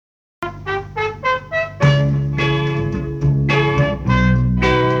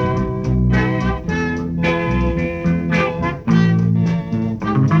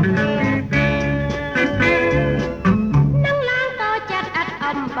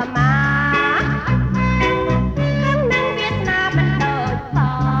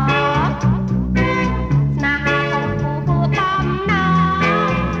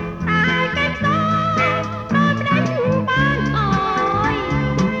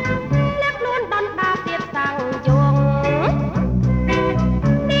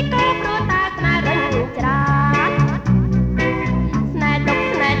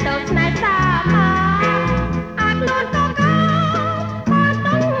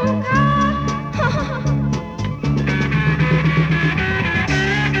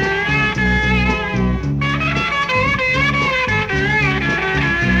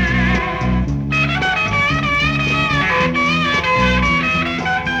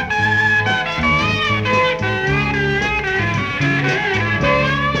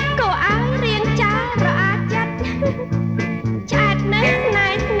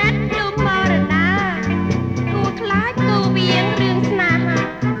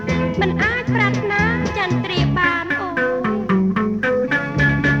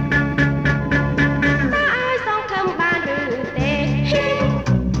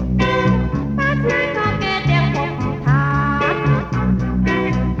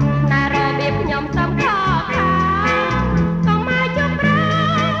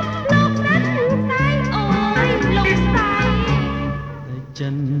ចិ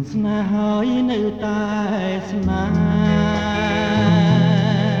នស្នេហ៍ហើយនៅតែស្នេហ៍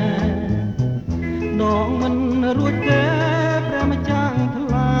ដងមិនរួចទេព្រះម្ចាស់ថ្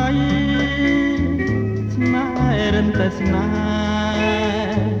លៃស្នេហ៍រិនតែស្នេ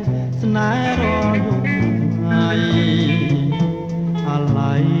ហ៍រយំហើយអា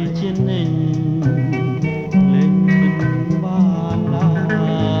ឡ័យជានិញលេងមិនបានឡើ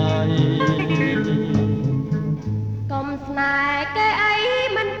យកុំស្នេហ៍គេអី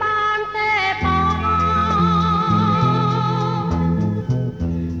មិនបានទេបង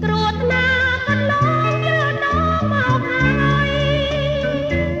ត្រួតណាកន្លងយឺនដងមកហើយ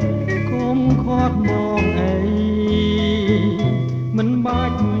កុំខាត់បងអីមិនបា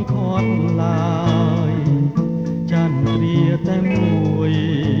ច់ខាត់ឡើយចន្ទ្រាតែមួយ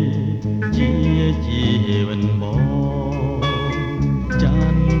ជាជីវិតបង